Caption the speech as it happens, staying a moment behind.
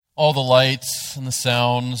all the lights and the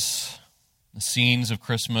sounds, the scenes of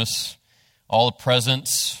Christmas, all the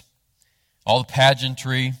presents, all the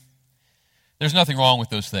pageantry. There's nothing wrong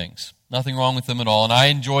with those things. Nothing wrong with them at all. And I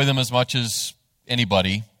enjoy them as much as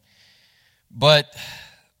anybody. But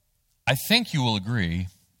I think you will agree,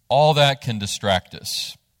 all that can distract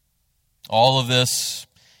us. All of this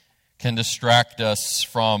can distract us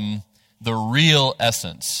from the real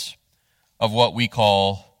essence of what we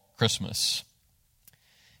call Christmas.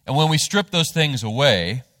 And when we strip those things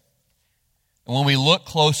away, and when we look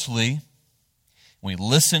closely, when we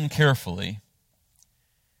listen carefully,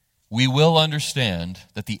 we will understand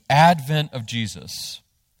that the advent of Jesus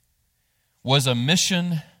was a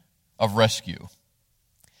mission of rescue.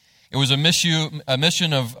 It was a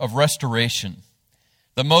mission of restoration,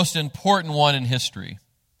 the most important one in history.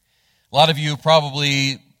 A lot of you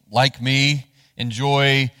probably, like me,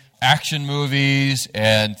 enjoy action movies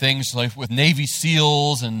and things like with Navy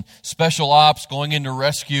SEALs and special ops going in to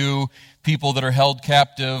rescue people that are held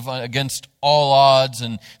captive against all odds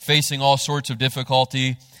and facing all sorts of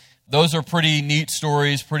difficulty. Those are pretty neat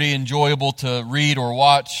stories, pretty enjoyable to read or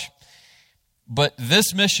watch. But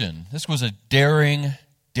this mission, this was a daring,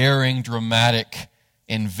 dramatic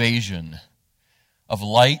invasion of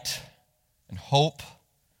light and hope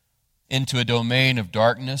into a domain of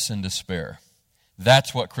darkness and despair.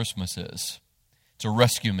 That's what Christmas is. It's a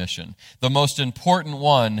rescue mission. The most important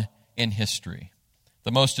one in history.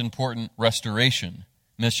 The most important restoration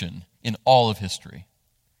mission in all of history.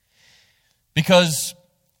 Because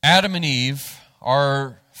Adam and Eve,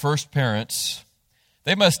 our first parents,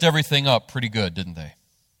 they messed everything up pretty good, didn't they?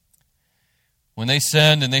 When they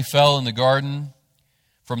sinned and they fell in the garden,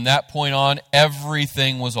 from that point on,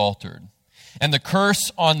 everything was altered. And the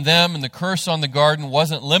curse on them and the curse on the garden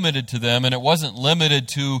wasn't limited to them, and it wasn't limited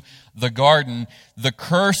to the garden. The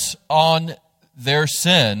curse on their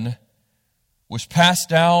sin was passed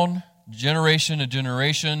down generation to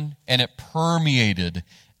generation, and it permeated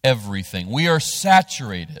everything. We are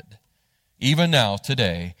saturated, even now,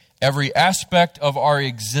 today. Every aspect of our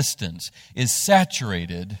existence is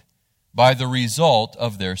saturated by the result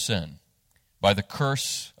of their sin, by the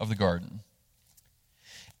curse of the garden.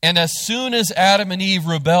 And as soon as Adam and Eve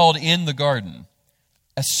rebelled in the garden,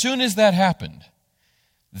 as soon as that happened,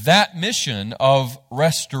 that mission of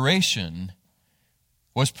restoration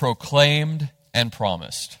was proclaimed and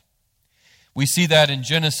promised. We see that in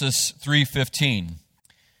Genesis 3:15.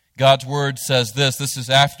 God's word says this. This is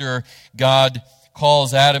after God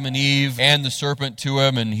calls Adam and Eve and the serpent to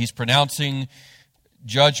him, and he's pronouncing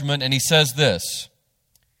judgment, and he says this: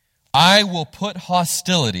 I will put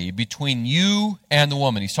hostility between you and the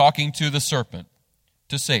woman. He's talking to the serpent,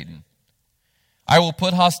 to Satan. I will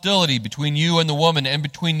put hostility between you and the woman, and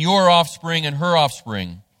between your offspring and her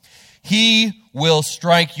offspring. He will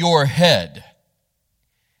strike your head,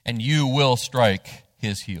 and you will strike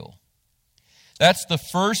his heel. That's the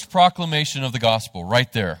first proclamation of the gospel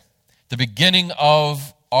right there. The beginning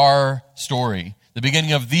of our story, the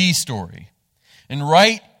beginning of the story. And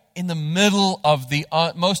right in the middle of the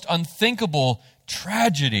most unthinkable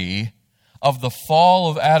tragedy of the fall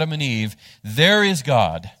of Adam and Eve, there is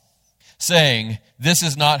God saying, this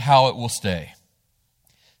is not how it will stay.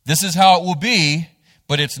 This is how it will be,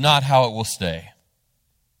 but it's not how it will stay.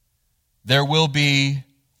 There will be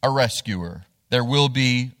a rescuer. There will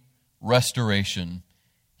be restoration.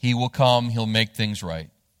 He will come. He'll make things right.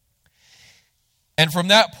 And from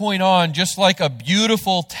that point on, just like a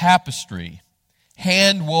beautiful tapestry,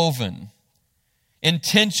 hand-woven,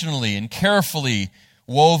 intentionally and carefully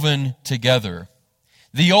woven together,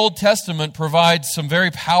 the Old Testament provides some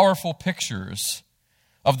very powerful pictures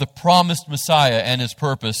of the promised Messiah and his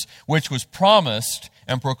purpose, which was promised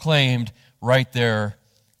and proclaimed right there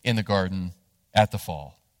in the garden at the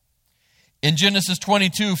fall. In Genesis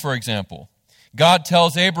 22, for example, God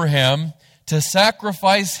tells Abraham to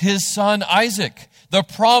sacrifice his son Isaac, the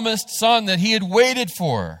promised son that he had waited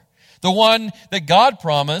for, the one that God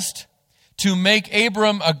promised to make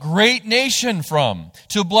Abram a great nation from,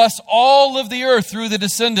 to bless all of the earth through the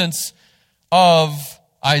descendants of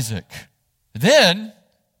Isaac. Then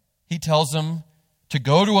he tells him to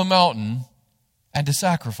go to a mountain and to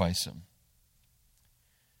sacrifice him.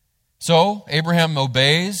 So Abraham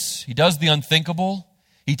obeys. He does the unthinkable.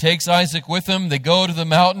 He takes Isaac with him. They go to the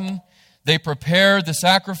mountain. They prepare the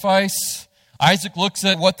sacrifice. Isaac looks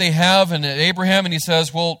at what they have and at Abraham, and he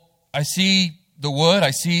says, well, I see the wood,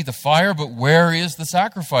 I see the fire, but where is the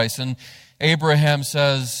sacrifice? And Abraham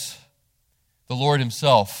says, the Lord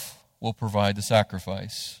himself will provide the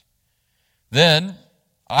sacrifice. Then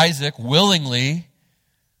Isaac willingly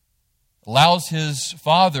allows his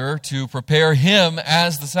father to prepare him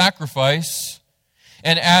as the sacrifice.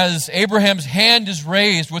 And as Abraham's hand is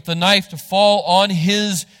raised with the knife to fall on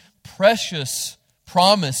his precious,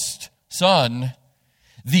 promised son,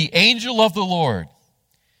 the angel of the Lord,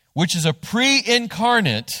 which is a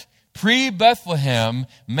pre-incarnate, pre-Bethlehem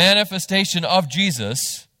manifestation of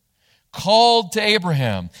Jesus, called to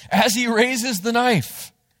Abraham as he raises the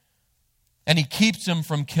knife, and he keeps him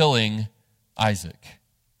from killing Isaac.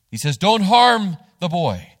 He says, don't harm the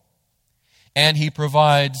boy. And he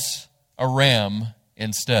provides a ram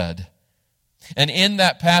instead. And in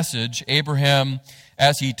that passage, Abraham,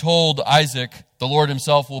 as he told Isaac, the Lord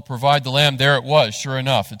himself will provide the lamb, there it was, sure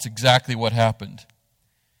enough. It's exactly what happened.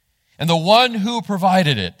 And the one who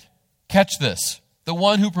provided it, catch this, the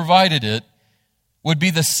one who provided it would be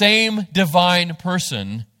the same divine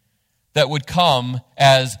person that would come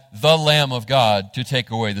as the Lamb of God to take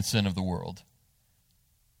away the sin of the world.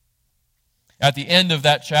 At the end of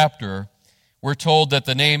that chapter, we're told that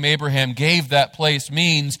the name Abraham gave that place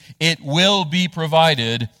means it will be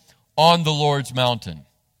provided on the Lord's mountain.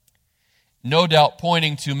 No doubt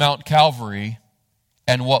pointing to Mount Calvary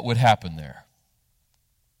and what would happen there.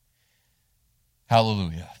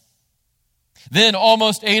 Hallelujah. Then,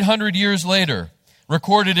 almost 800 years later,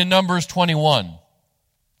 recorded in Numbers 21,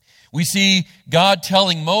 we see God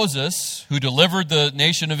telling Moses, who delivered the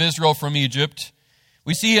nation of Israel from Egypt,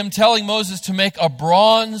 we see him telling Moses to make a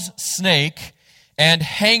bronze snake and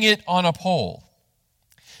hang it on a pole.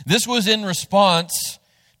 This was in response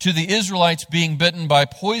to the Israelites being bitten by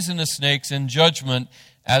poisonous snakes in judgment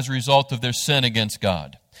as a result of their sin against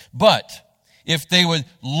God. But if they would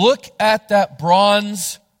look at that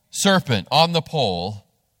bronze serpent on the pole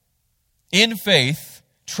in faith,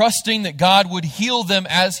 trusting that God would heal them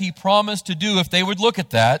as he promised to do, if they would look at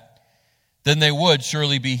that, then they would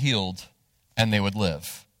surely be healed and they would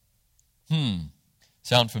live.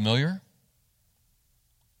 Sound familiar?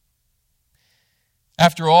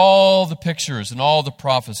 After all the pictures and all the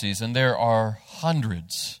prophecies, and there are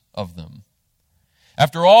hundreds of them,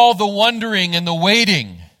 after all the wondering and the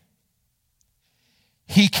waiting,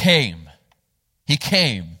 he came. He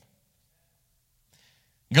came.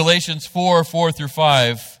 Galatians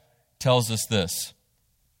 4:4-5 tells us this.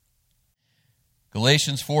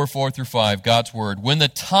 Galatians 4:4-5, God's word. When the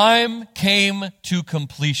time came to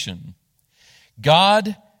completion,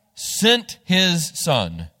 God sent his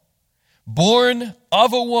Son, born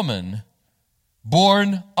of a woman,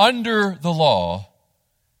 born under the law,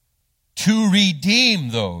 to redeem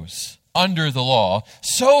those under the law,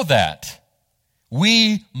 so that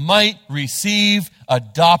we might receive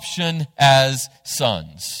adoption as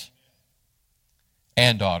sons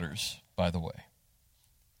and daughters, by the way.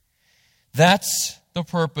 That's the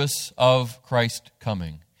purpose of Christ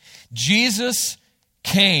coming. Jesus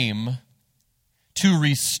came to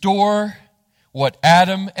restore what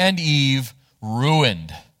Adam and Eve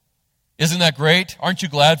ruined. Isn't that great? Aren't you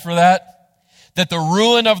glad for that? That the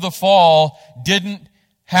ruin of the fall didn't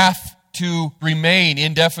have to remain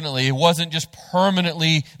indefinitely. It wasn't just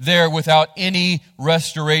permanently there without any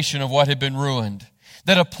restoration of what had been ruined.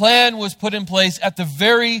 That a plan was put in place at the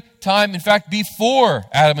very time, in fact, before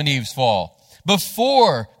Adam and Eve's fall.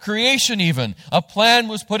 Before creation even, a plan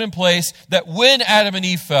was put in place that when Adam and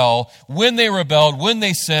Eve fell, when they rebelled, when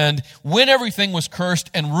they sinned, when everything was cursed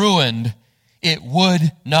and ruined, it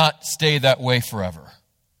would not stay that way forever.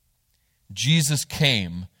 Jesus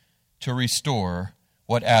came to restore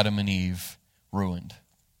what Adam and Eve ruined.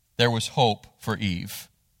 There was hope for Eve.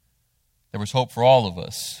 There was hope for all of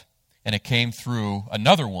us. And it came through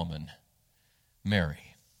another woman,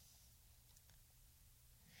 Mary.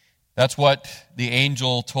 That's what the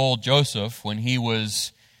angel told Joseph when he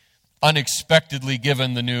was unexpectedly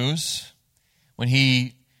given the news, when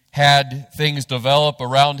he had things develop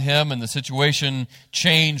around him and the situation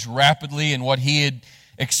change rapidly in what he had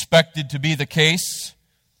expected to be the case.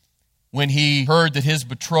 When he heard that his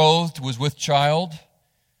betrothed was with child.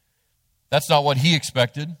 That's not what he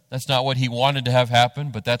expected. That's not what he wanted to have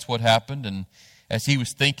happen, but that's what happened. And as he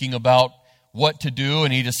was thinking about what to do,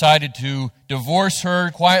 and he decided to divorce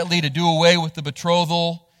her quietly, to do away with the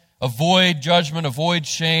betrothal, avoid judgment, avoid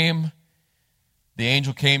shame, the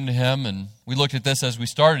angel came to him, and we looked at this as we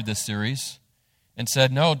started this series, and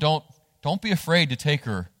said, no, don't be afraid to take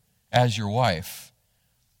her as your wife.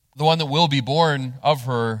 The one that will be born of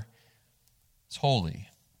her is holy.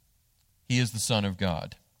 He is the Son of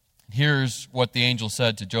God. Here's what the angel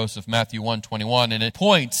said to Joseph, Matthew 1:21, and it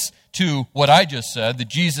points to what I just said, that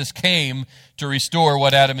Jesus came to restore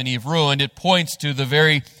what Adam and Eve ruined. It points to the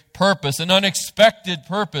very purpose, an unexpected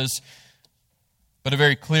purpose but a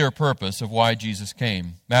very clear purpose of why Jesus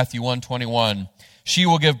came. Matthew 1:21, she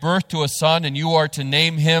will give birth to a son, and you are to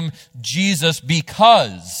name him Jesus,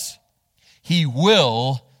 because he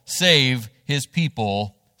will save his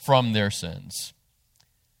people from their sins.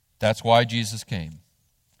 That's why Jesus came.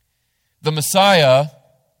 The Messiah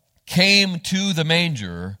came to the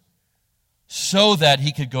manger so that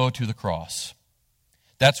he could go to the cross.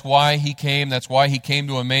 That's why he came. That's why he came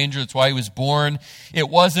to a manger. That's why he was born. It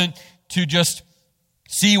wasn't to just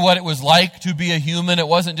see what it was like to be a human. It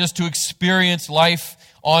wasn't just to experience life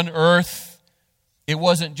on earth. It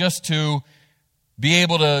wasn't just to be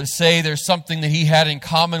able to say there's something that he had in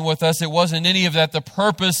common with us. It wasn't any of that. The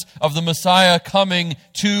purpose of the Messiah coming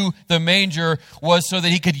to the manger was so that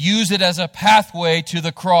he could use it as a pathway to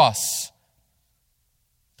the cross.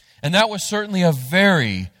 And that was certainly a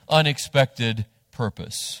very unexpected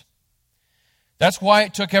purpose. That's why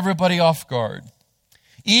it took everybody off guard.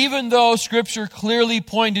 Even though Scripture clearly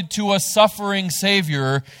pointed to a suffering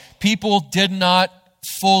Savior, people did not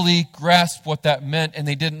fully grasp what that meant, and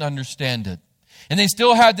they didn't understand it. And they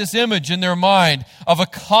still had this image in their mind of a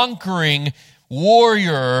conquering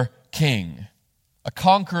warrior king, a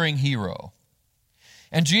conquering hero.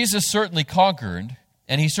 And Jesus certainly conquered,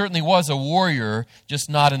 and he certainly was a warrior, just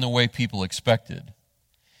not in the way people expected.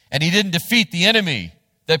 And he didn't defeat the enemy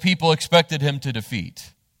that people expected him to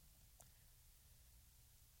defeat.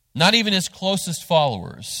 Not even his closest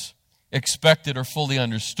followers expected or fully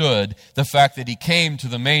understood the fact that he came to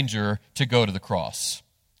the manger to go to the cross.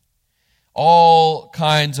 All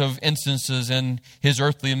kinds of instances in his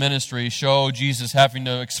earthly ministry show Jesus having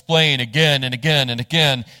to explain again and again and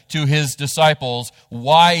again to his disciples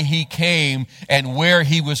why he came and where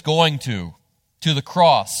he was going to the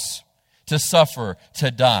cross, to suffer,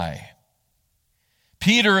 to die.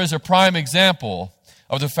 Peter is a prime example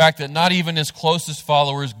of the fact that not even his closest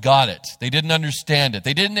followers got it. They didn't understand it.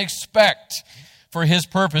 They didn't expect for his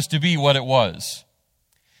purpose to be what it was.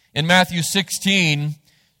 In Matthew 16,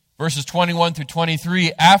 verses 21 through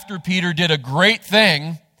 23, after Peter did a great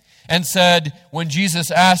thing and said, when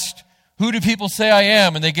Jesus asked, who do people say I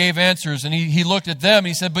am? And they gave answers, and he looked at them and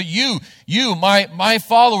he said, but you, my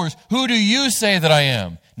followers, who do you say that I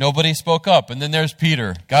am? Nobody spoke up. And then there's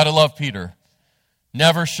Peter. Gotta love Peter.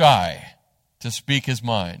 Never shy to speak his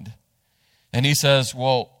mind. And he says,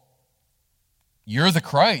 well, you're the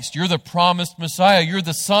Christ. You're the promised Messiah. You're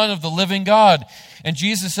the Son of the living God. And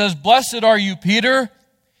Jesus says, blessed are you, Peter,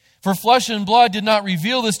 for flesh and blood did not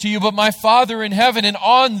reveal this to you, but my Father in heaven. And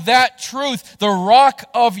on that truth, the rock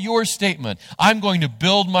of your statement, I'm going to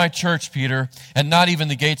build my church, Peter, and not even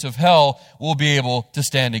the gates of hell will be able to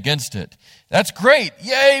stand against it. That's great.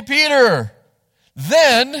 Yay, Peter.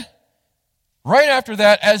 Then, right after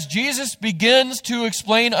that, as Jesus begins to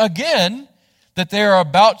explain again that they are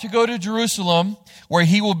about to go to Jerusalem, where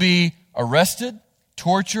he will be arrested,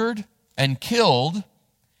 tortured, and killed,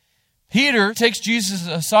 Peter takes Jesus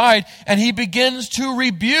aside and he begins to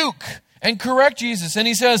rebuke and correct Jesus. And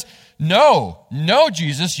he says, no,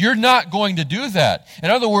 Jesus, you're not going to do that.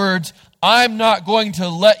 In other words, I'm not going to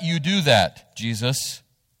let you do that, Jesus.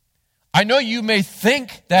 I know you may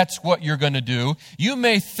think that's what you're going to do. You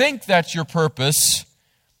may think that's your purpose.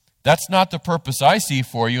 That's not the purpose I see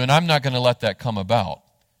for you, and I'm not going to let that come about.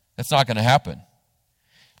 That's not going to happen.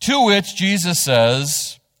 To which Jesus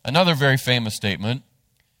says, another very famous statement,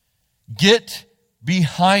 get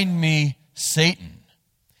behind me, Satan,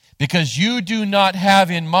 because you do not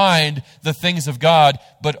have in mind the things of God,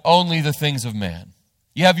 but only the things of man.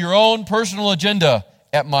 You have your own personal agenda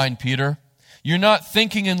at mind, Peter. You're not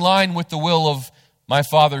thinking in line with the will of my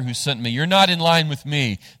Father who sent me. You're not in line with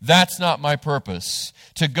me. That's not my purpose.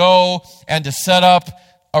 To go and to set up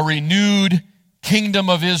a renewed kingdom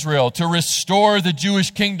of Israel, to restore the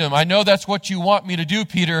Jewish kingdom. I know that's what you want me to do,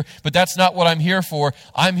 Peter, but that's not what I'm here for.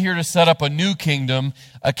 I'm here to set up a new kingdom,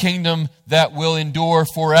 a kingdom that will endure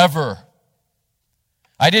forever.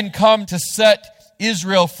 I didn't come to set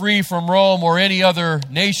Israel free from Rome or any other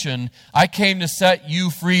nation. I came to set you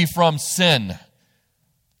free from sin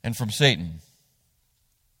and from Satan.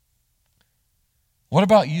 What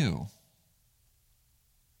about you?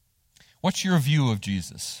 What's your view of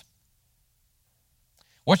Jesus?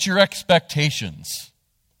 What's your expectations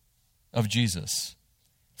of Jesus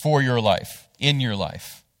for your life, in your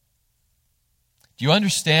life? Do you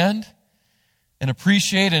understand and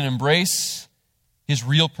appreciate and embrace his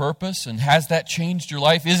real purpose? And has that changed your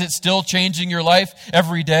life? Is it still changing your life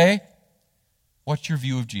every day? What's your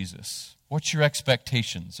view of Jesus? What's your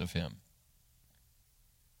expectations of him?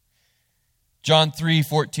 John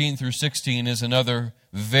 3:14 through 16 is another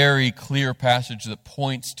very clear passage that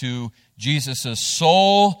points to Jesus'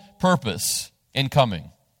 sole purpose in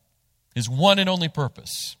coming. His one and only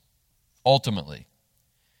purpose, ultimately.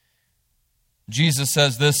 Jesus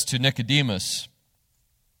says this to Nicodemus: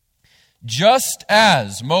 just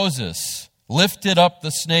as Moses lifted up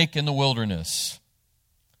the snake in the wilderness,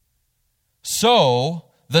 so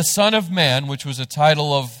the Son of Man, which was a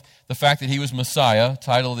title of the fact that he was Messiah, a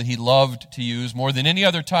title that he loved to use more than any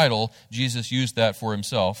other title, Jesus used that for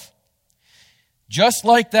himself. Just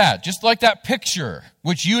like that picture,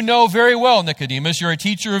 which you know very well, Nicodemus. You're a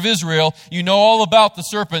teacher of Israel. You know all about the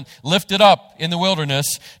serpent lifted up in the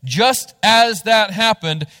wilderness. Just as that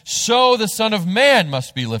happened, so the Son of Man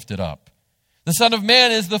must be lifted up. The Son of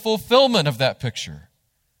Man is the fulfillment of that picture.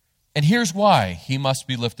 And here's why he must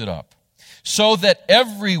be lifted up: so that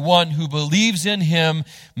everyone who believes in him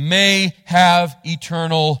may have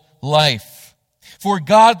eternal life. For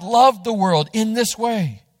God loved the world in this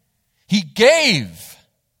way. He gave,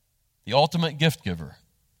 the ultimate gift giver,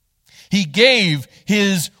 he gave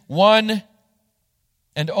his one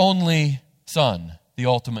and only Son, the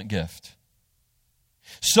ultimate gift,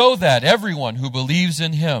 so that everyone who believes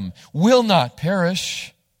in him will not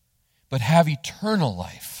perish, but have eternal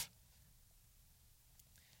life.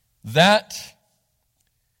 That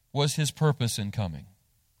was his purpose in coming.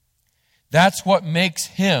 That's what makes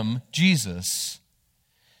him, Jesus,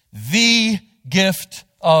 the gift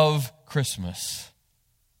of Christmas.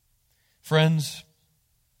 Friends,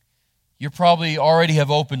 you probably already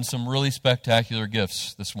have opened some really spectacular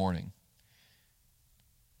gifts this morning.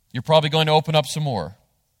 You're probably going to open up some more,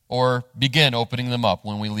 or begin opening them up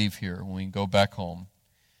when we leave here, when we go back home.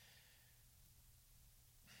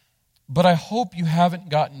 But I hope you haven't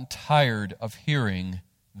gotten tired of hearing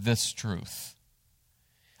this truth.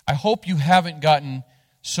 I hope you haven't gotten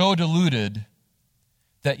so deluded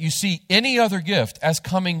that you see any other gift as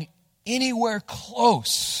coming anywhere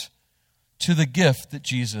close to the gift that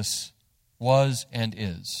Jesus was and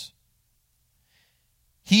is.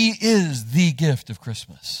 He is the gift of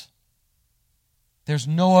Christmas. There's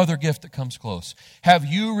no other gift that comes close. Have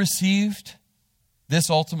you received this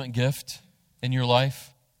ultimate gift in your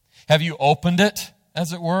life? Have you opened it,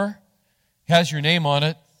 as it were? It has your name on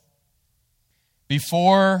it.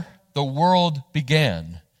 Before the world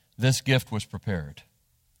began, this gift was prepared.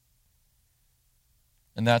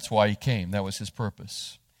 And that's why he came. That was his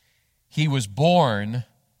purpose. He was born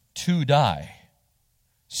to die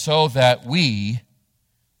so that we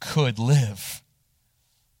could live.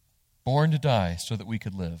 Born to die so that we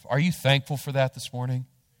could live. Are you thankful for that this morning?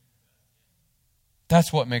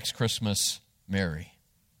 That's what makes Christmas merry.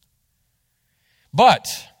 But,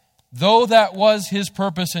 though that was his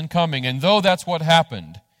purpose in coming, and though that's what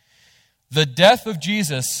happened, the death of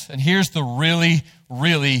Jesus, and here's the really,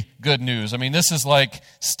 really good news. I mean, this is like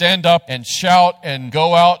stand up and shout and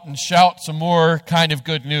go out and shout some more kind of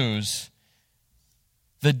good news.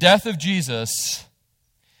 The death of Jesus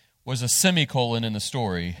was a semicolon in the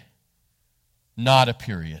story, not a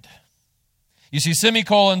period. You see,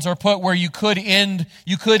 semicolons are put where you could end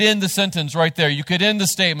the sentence right there. You could end the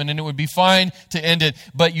statement and it would be fine to end it,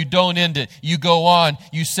 but you don't end it. You go on,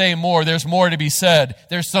 you say more. There's more to be said.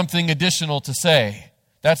 There's something additional to say.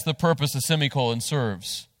 That's the purpose a semicolon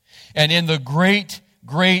serves. And in the great,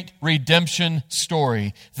 great redemption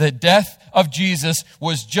story, the death of Jesus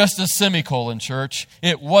was just a semicolon, church.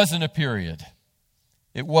 It wasn't a period.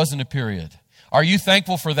 It wasn't a period. Are you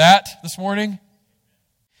thankful for that this morning?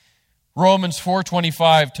 Romans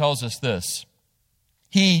 4:25 tells us this.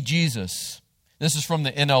 He, Jesus, this is from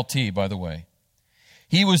the NLT, by the way.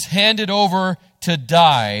 He was handed over to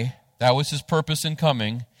die, that was his purpose in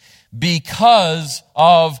coming, because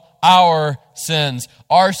of our sins.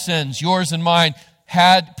 Our sins, yours and mine,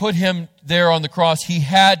 had put him there on the cross. He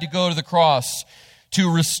had to go to the cross to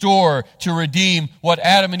restore, to redeem what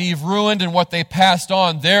Adam and Eve ruined and what they passed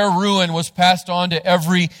on. Their ruin was passed on to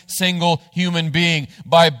every single human being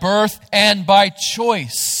by birth and by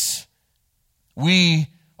choice. We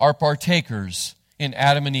are partakers in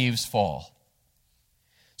Adam and Eve's fall.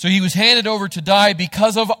 So he was handed over to die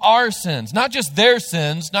because of our sins. Not just their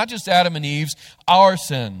sins, not just Adam and Eve's, our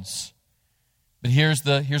sins. But here's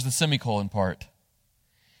the semicolon part.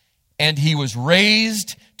 And he was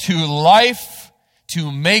raised to life to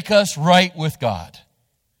make us right with God.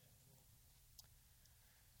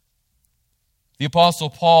 The Apostle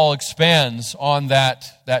Paul expands on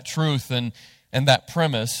that truth and that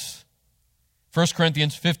premise. 1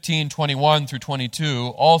 Corinthians 15:21 through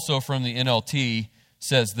 22, also from the NLT,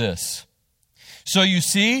 says this. So you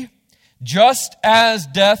see, just as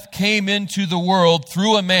death came into the world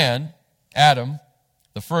through a man, Adam,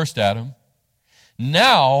 the first Adam,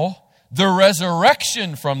 now the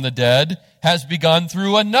resurrection from the dead has begun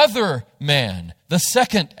through another man, the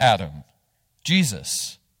second Adam,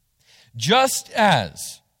 Jesus. Just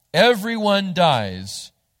as everyone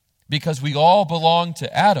dies because we all belong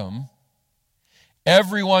to Adam,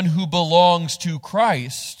 everyone who belongs to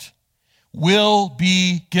Christ will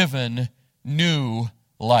be given new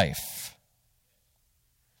life.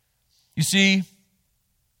 You see,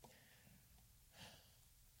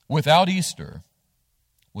 without Easter,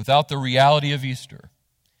 without the reality of Easter,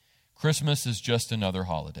 Christmas is just another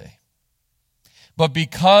holiday. But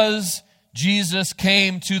because Jesus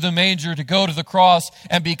came to the manger to go to the cross,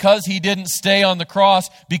 and because he didn't stay on the cross,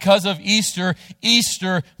 because of Easter,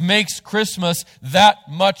 Easter makes Christmas that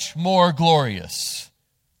much more glorious.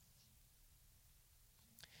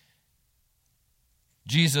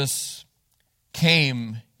 Jesus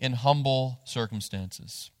came in humble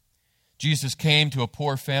circumstances. Jesus came to a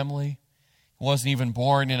poor family. He wasn't even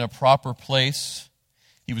born in a proper place.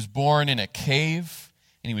 He was born in a cave,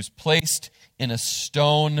 and he was placed in a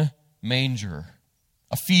stone manger,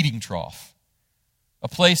 a feeding trough, a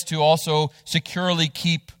place to also securely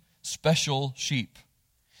keep special sheep.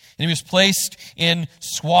 And he was placed in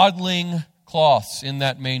swaddling cloths in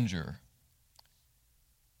that manger.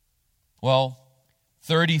 Well,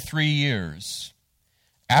 33 years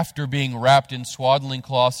after being wrapped in swaddling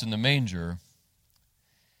cloths in the manger,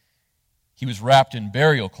 he was wrapped in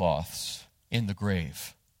burial cloths in the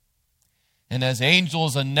grave. And as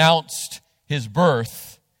angels announced his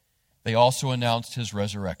birth, they also announced his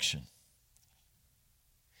resurrection.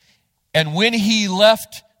 And when he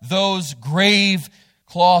left those grave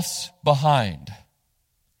cloths behind,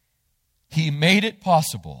 he made it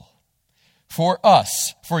possible for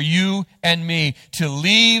us, for you and me, to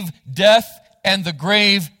leave death and the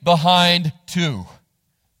grave behind too.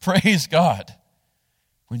 Praise God.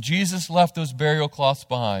 When Jesus left those burial cloths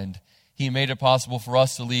behind, he made it possible for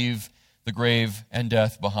us to leave the grave and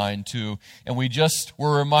death behind too. And we just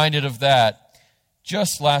were reminded of that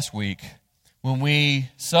just last week when we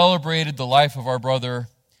celebrated the life of our brother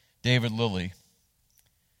David Lilly.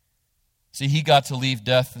 See, he got to leave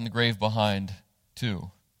death and the grave behind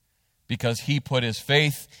too, because he put his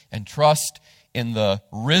faith and trust in the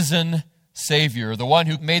risen Savior, the one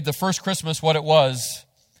who made the first Christmas what it was,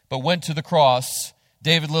 but went to the cross.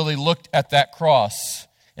 David Lilly looked at that cross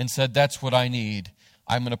and said, that's what I need.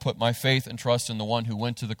 I'm going to put my faith and trust in the one who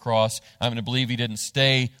went to the cross. I'm going to believe he didn't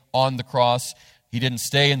stay on the cross. He didn't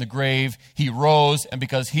stay in the grave. He rose, and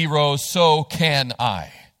because he rose, so can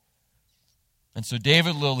I. And so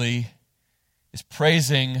David Lilly is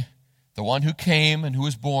praising the one who came and who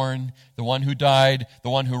was born, the one who died, the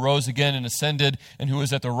one who rose again and ascended, and who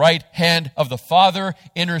is at the right hand of the Father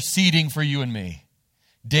interceding for you and me.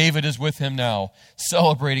 David is with him now,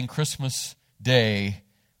 celebrating Christmas Day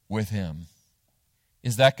with him.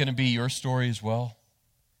 Is that going to be your story as well?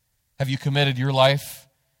 Have you committed your life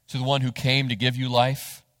to the one who came to give you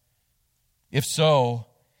life? If so,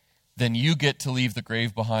 then you get to leave the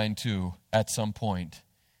grave behind too at some point.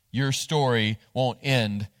 Your story won't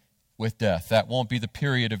end with death. That won't be the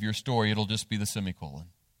period of your story. It'll just be the semicolon.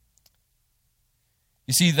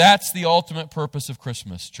 You see, that's the ultimate purpose of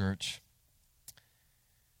Christmas, church.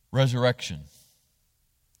 Resurrection.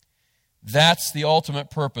 That's the ultimate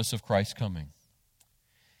purpose of Christ's coming.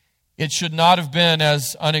 It should not have been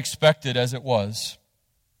as unexpected as it was,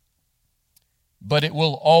 but it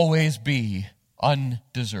will always be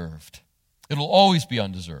undeserved. It will always be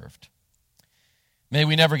undeserved. May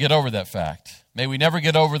we never get over that fact. May we never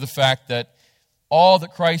get over the fact that all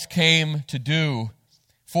that Christ came to do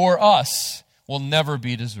for us will never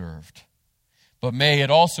be deserved. But may it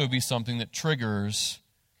also be something that triggers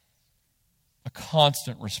a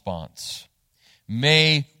constant response.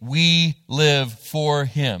 May we live for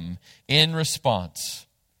him in response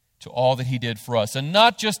to all that he did for us. And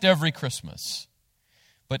not just every Christmas,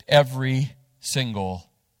 but every single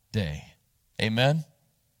day. Amen?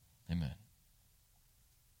 Amen.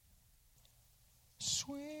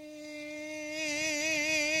 Sweet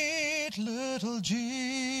little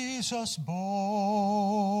Jesus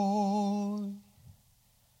boy,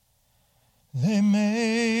 they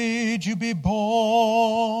made you be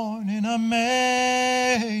born in a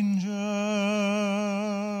manger.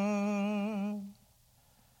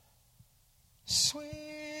 Sweet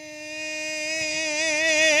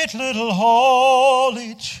little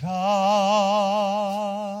holy child,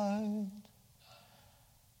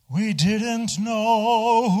 we didn't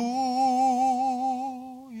know who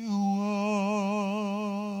you were.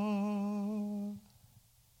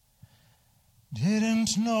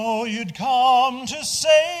 Didn't know you'd come to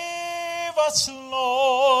save us,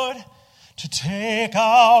 Lord, to take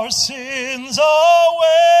our sins away.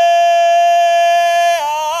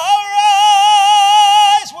 Our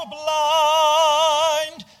eyes were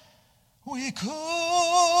blind, we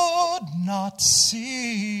could not see.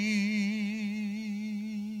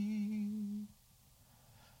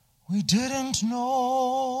 We didn't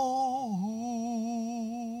know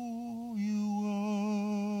who you were.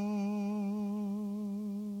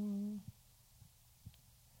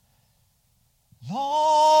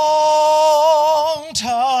 Long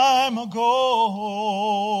time ago,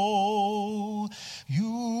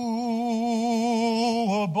 you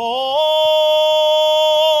were born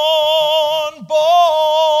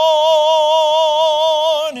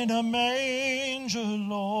in a manger,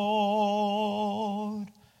 Lord.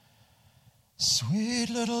 Sweet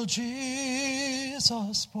little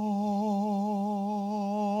Jesus boy,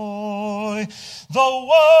 the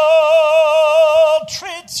world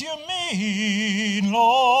treats you mean,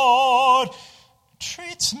 Lord,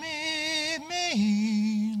 treats me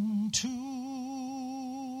mean too.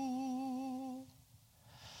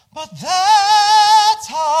 But that's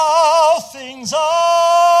how things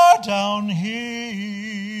are down here.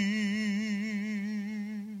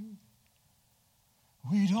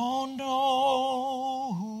 We don't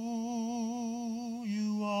know who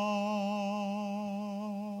you are.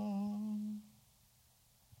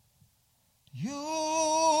 You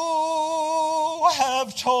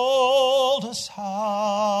have told us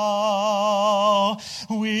how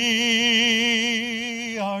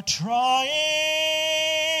we are trying.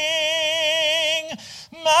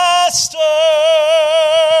 Master,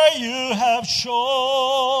 you have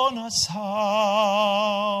shown us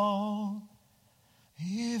how.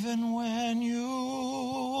 Even when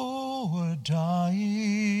you were dying,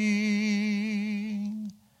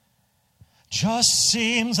 just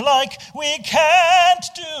seems like we can't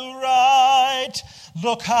do right.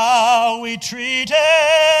 Look how we treated you.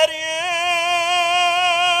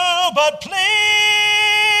 But please,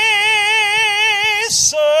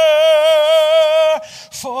 sir,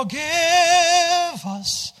 forgive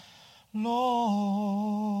us, Lord.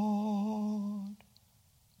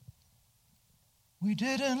 We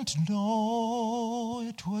didn't know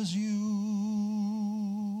it was you.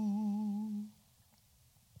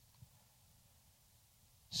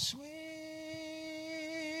 Sweet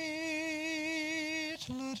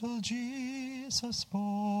little Jesus boy,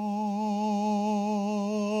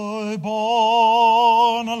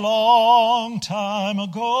 born a long time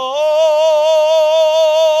ago.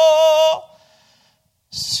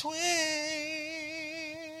 Sweet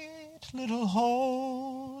little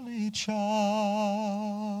holy child,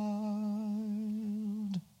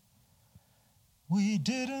 we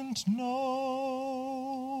didn't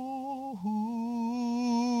know who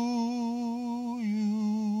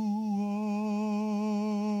you were.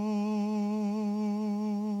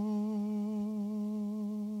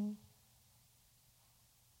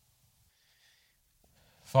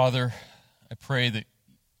 Father, I pray that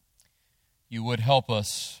you would help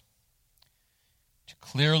us to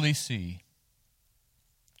clearly see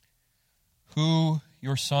who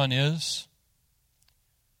your Son is,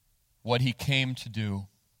 what he came to do,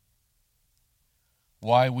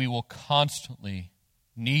 why we will constantly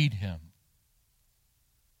need him.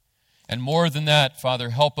 And more than that, Father,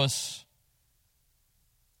 help us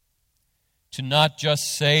to not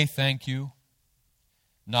just say thank you,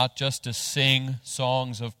 not just to sing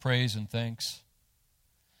songs of praise and thanks.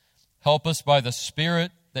 Help us by the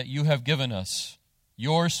Spirit that you have given us,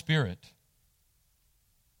 your Spirit.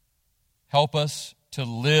 Help us to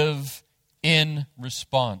live in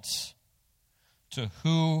response to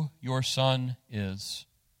who your Son is,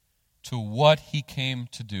 to what he came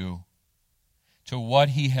to do, to what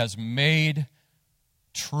he has made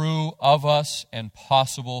true of us and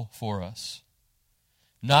possible for us.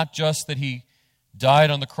 Not just that he died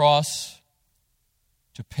on the cross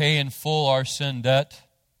to pay in full our sin debt,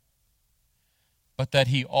 but that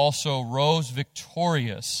he also rose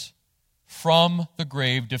victorious from the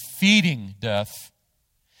grave, defeating death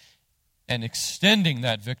and extending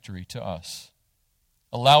that victory to us,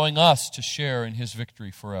 allowing us to share in his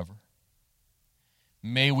victory forever.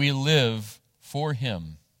 May we live for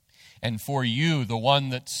him and for you, the one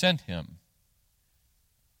that sent him,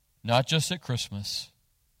 not just at Christmas,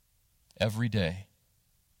 every day.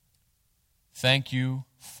 Thank you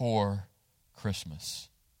for Christmas.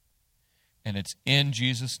 And it's in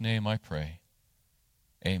Jesus' name I pray.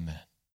 Amen.